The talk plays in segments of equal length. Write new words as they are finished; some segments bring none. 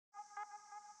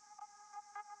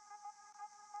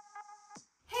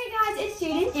it's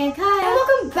Jaden and Kyle, and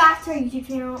welcome back to our YouTube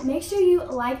channel. Make sure you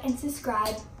like and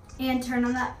subscribe and turn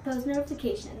on those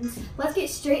notifications. Let's get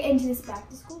straight into this back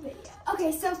to school video.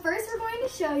 Okay, so first we're going to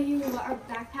show you what our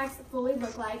backpacks fully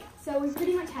look like. So we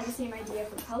pretty much had the same idea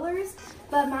for colors,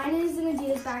 but mine is an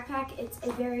Adidas backpack. It's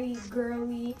a very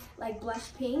girly, like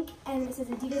blush pink, and it says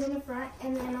Adidas on the front,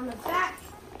 and then on the back,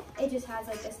 it just has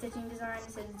like a stitching design.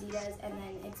 It says Adidas, and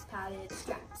then it's padded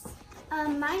straps.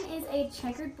 Mine is a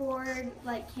checkered board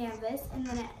like canvas, and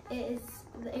then it is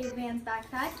a Vans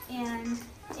backpack, and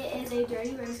it is a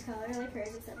dirty rose color like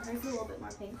hers, except hers is a little bit more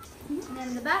pink. And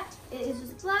then the back, it is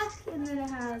just black, and then it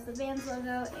has the Vans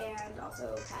logo and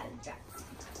also padded straps.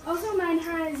 Also, mine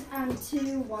has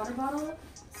two water bottle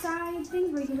side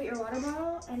things where you can put your water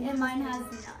bottle, and mine has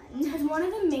none. Because one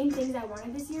of the main things I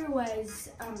wanted this year was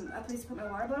a place to put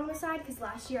my water bottle on the side, because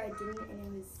last year I didn't, and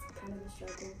it was kind of a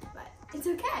struggle, but it's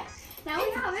okay. Now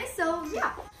we have it, so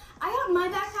yeah. I got my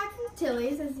backpack from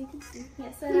Tilly's, as you can see.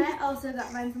 Yes, and I also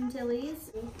got mine from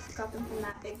Tilly's. Got them from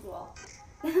that big wall.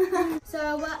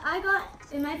 So what I got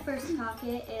in my first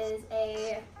pocket is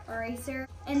a eraser,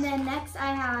 and then next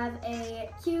I have a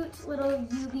cute little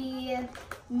Yoobi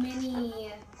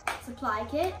mini supply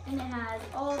kit, and it has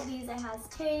all of these. It has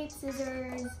tape,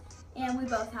 scissors, and we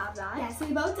both have that. Yeah, so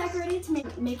we both decorated to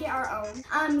make it our own.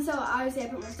 So obviously I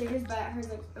put more stickers, but hers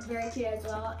looks very cute as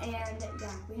well. And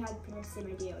yeah, we had pretty much the same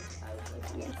idea, which I was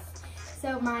really cute. Yes.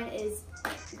 So mine is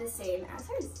the same as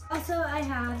hers. Also, I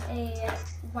have a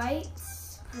white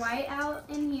out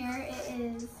in here.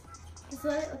 This is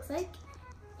what it looks like,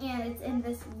 and it's in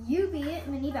this Yoobi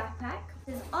mini backpack.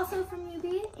 This is also from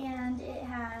Yoobi, and it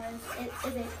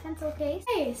is a pencil case.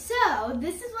 Okay, so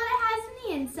this is what it has in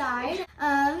the inside.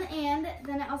 And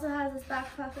then it also has this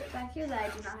back pocket back here that I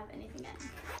do not have anything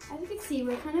in. As you can see,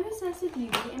 we're kind of obsessed with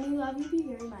Yoobi, and we love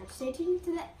Yoobi very much. Stay tuned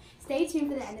for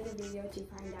the end of the video to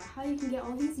find out how you can get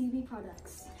all these Yoobi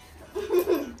products.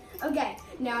 Okay,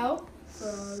 now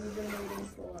we've been waiting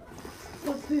for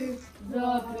the big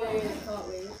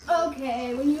pocket.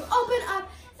 Okay, when you open up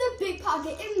the big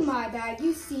pocket in my bag,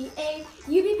 you see a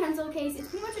Yoobi pencil case. It's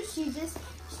pretty much what she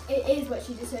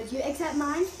just showed you, except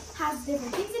mine has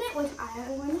different things in it, which I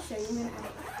am going to show you.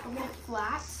 I'm going to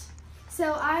flat.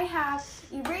 So I have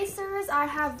erasers, I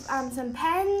have some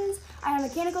pens, I have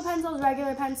mechanical pencils,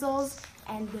 regular pencils,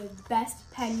 and the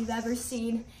best pen you've ever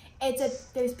seen.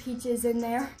 There's peaches in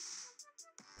there.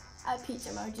 A peach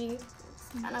emoji.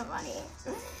 It's kind of funny.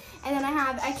 And then I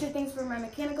have extra things for my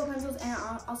mechanical pencils, and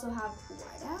I also have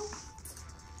whiteout.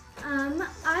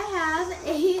 I have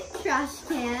a trash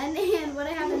can, and what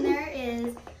I have in there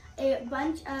is a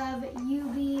bunch of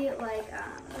Yoobi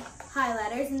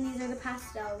highlighters, and these are the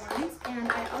pastel ones.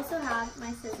 And I also have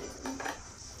my scissors in there.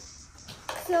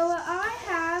 So what I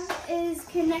have is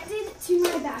connected to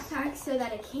my backpack so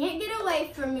that it can't get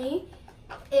away from me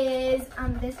is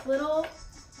this little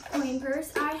coin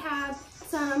purse. I have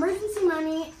some emergency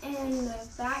money in the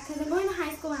back because I'm going to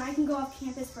high school and I can go off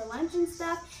campus for lunch and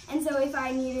stuff. And so if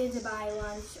I needed to buy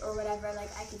lunch or whatever,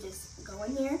 I could just go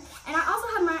in here. And I also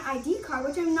have my ID card,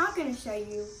 which I'm not going to show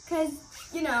you because,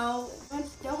 you know, I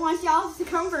don't want y'all to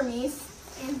come for me.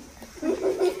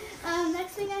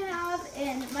 Next thing I have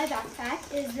in my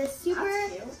backpack is this super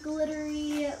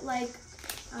glittery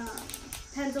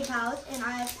pencil pouch, and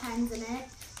I have pens in it.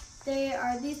 They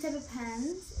are these type of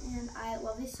pens, and I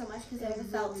love these so much because they have a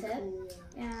felt tip. Cool,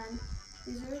 yeah. And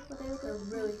these are what they look like.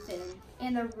 They're really thin.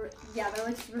 And they're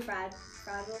like super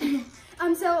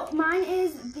fragile. So mine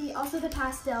is also the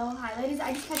pastel highlighters.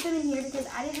 I just kept them in here because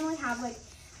I didn't really have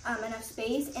enough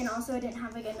space, and also I didn't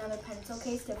have another pencil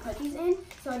case to put these in.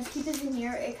 So I just keep this in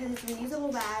here because it's a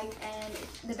reusable bag, and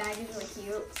the bag is really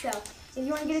cute. So if you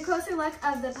want to get a closer look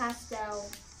of the pastel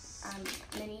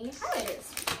mini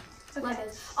highlighters. Okay. Love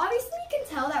this. Obviously, you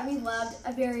can tell that we loved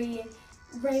a very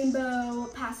rainbow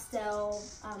pastel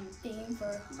theme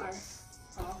for our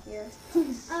fall here.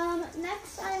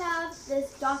 Next, I have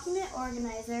this document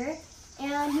organizer,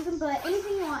 and you can put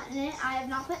anything you want in it. I have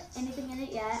not put anything in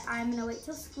it yet. I'm gonna wait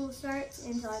till school starts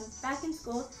until I'm back in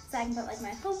school so I can put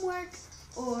my homework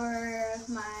or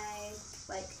my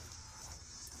playlist.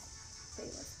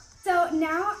 So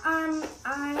now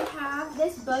I have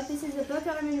this book. This is a book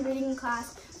that I'm going to be reading in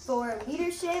class for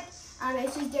leadership.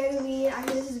 It's just Dare to Lead. I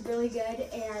think this is really good,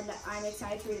 and I'm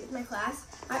excited to read it with my class.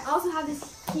 I also have this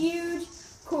huge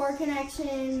Core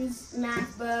Connections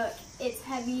math book. It's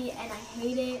heavy, and I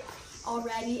hate it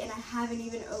already, and I haven't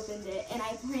even opened it, and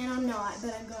I plan on not,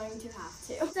 but I'm going to have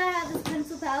to. So I have this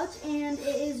pencil pouch, and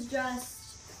it is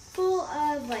just full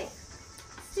of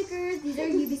stickers. These are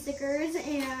Yoobi stickers,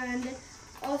 and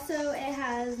also it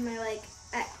has my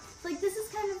like this is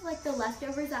kind of like the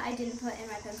leftovers that I didn't put in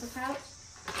my pencil pouch,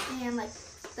 and like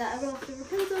the other leftover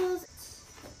pencils.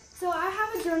 So I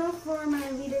have a journal for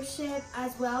my leadership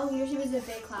as well. Leadership is a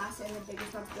big class and a big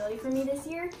responsibility for me this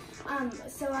year.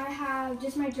 So I have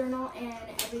just my journal and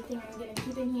everything I'm going to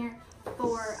keep in here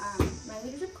for my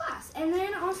leadership class. And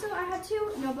then also I have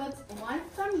 2 notebooks, one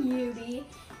from Yoobi,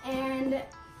 and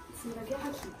see, look at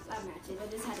how cute that matches. I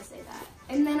just had to say that.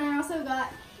 And then I also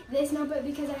got this notebook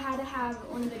because I had to have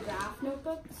one of the graph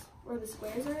notebooks where the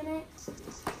squares are in it.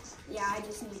 Yeah, I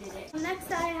just needed it.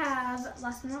 Next I have,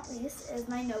 last but not least, is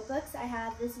my notebooks. I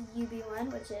have this Yoobi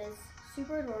one, which is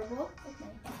super adorable. Okay.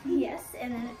 Yes,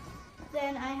 and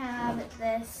then I have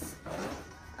this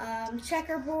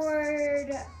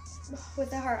checkerboard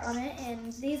with a heart on it,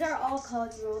 and these are all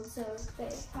college ruled, so they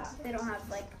don't have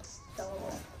like the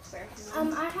little square.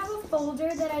 I have a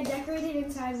folder that I decorated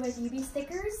inside with Yoobi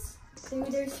stickers.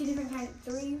 There's 2 different kinds,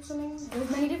 3 or something. There's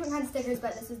many different kinds of stickers,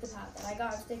 but this is the pack that I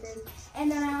got of stickers. And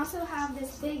then I also have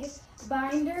this big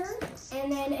binder,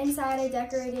 and then inside I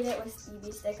decorated it with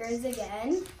Yoobi stickers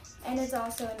again. And it's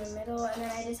also in the middle, and then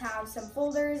I just have some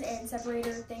folders and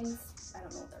separator things. I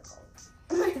don't know what they're called.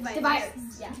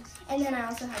 Dividers, yeah. And then I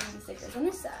also have Yoobi stickers on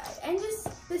this side. And just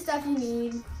the stuff you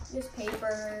need, just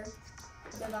paper,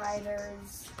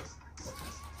 dividers,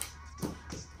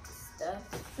 stuff.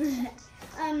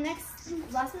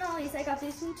 Last but not least, I got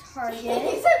these from Target.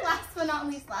 You said last but not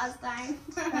least last time.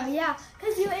 Oh yeah,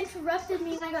 because you interrupted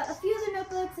me. I got a few other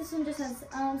notebooks. This one just has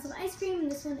some ice cream,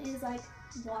 and this one is like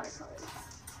watercolors.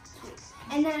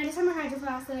 And then I just have my Hydro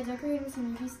Flask that I decorated with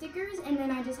some Yoobi stickers, and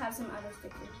then I just have some other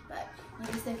stickers, but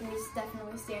Yoobi stickers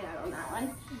definitely stand out on that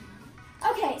one.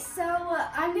 Okay, so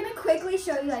I'm gonna quickly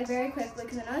show you, like very quickly,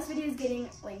 because I know this video is getting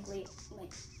lengthy.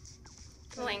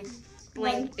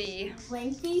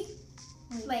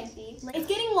 It's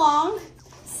getting long,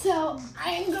 so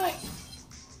I'm gonna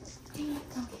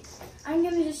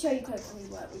just show you quickly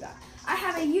what we got. I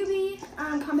have a Yoobi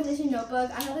composition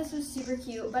notebook. I thought this was super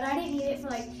cute, but I didn't need it for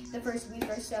like the first week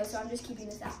or so, so I'm just keeping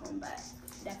this at home, but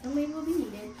definitely will be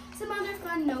needed. Some other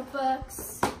fun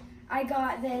notebooks. I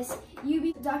got this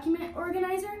Yoobi document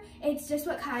organizer. It's just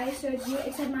what Kaya showed you,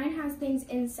 except mine has things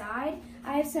inside.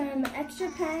 I have some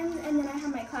extra pens, and then I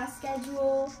have my class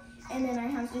schedule, and then I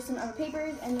have just some other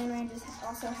papers, and then I just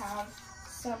also have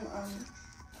some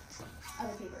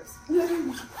other papers.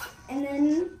 And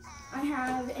then I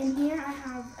have, in here, I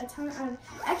have a ton of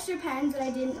extra pens that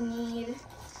I didn't need.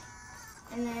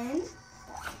 And then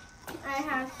I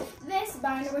have this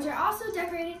binder, which I also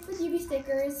decorated with Yoobi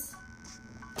stickers.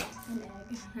 An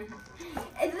egg.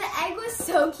 And the egg was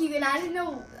so cute, and I didn't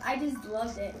know, I just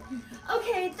loved it.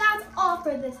 Okay, that's all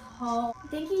for this haul.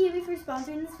 Thank you, Yoobi, for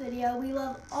sponsoring this video. We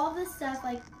love all this stuff.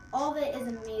 Like, all of it is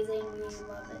amazing. We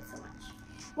love it so much.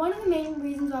 One of the main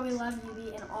reasons why we love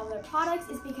Yoobi and all their products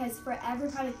is because for every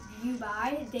product you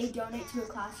buy, they donate to a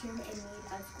classroom in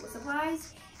need of school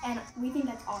supplies. And we think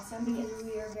that's awesome because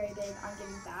we are very big on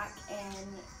giving back. And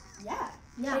yeah.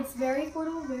 It's very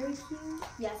affordable, very cute.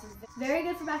 Yes, it's very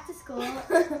good for back to school.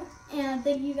 And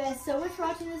thank you guys so much for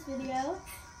watching this video.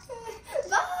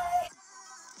 Bye!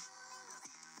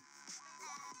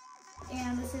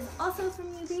 And this is also from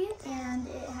Yoobi, and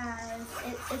it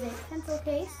is a pencil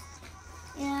case.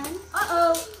 And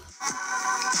Uh-oh!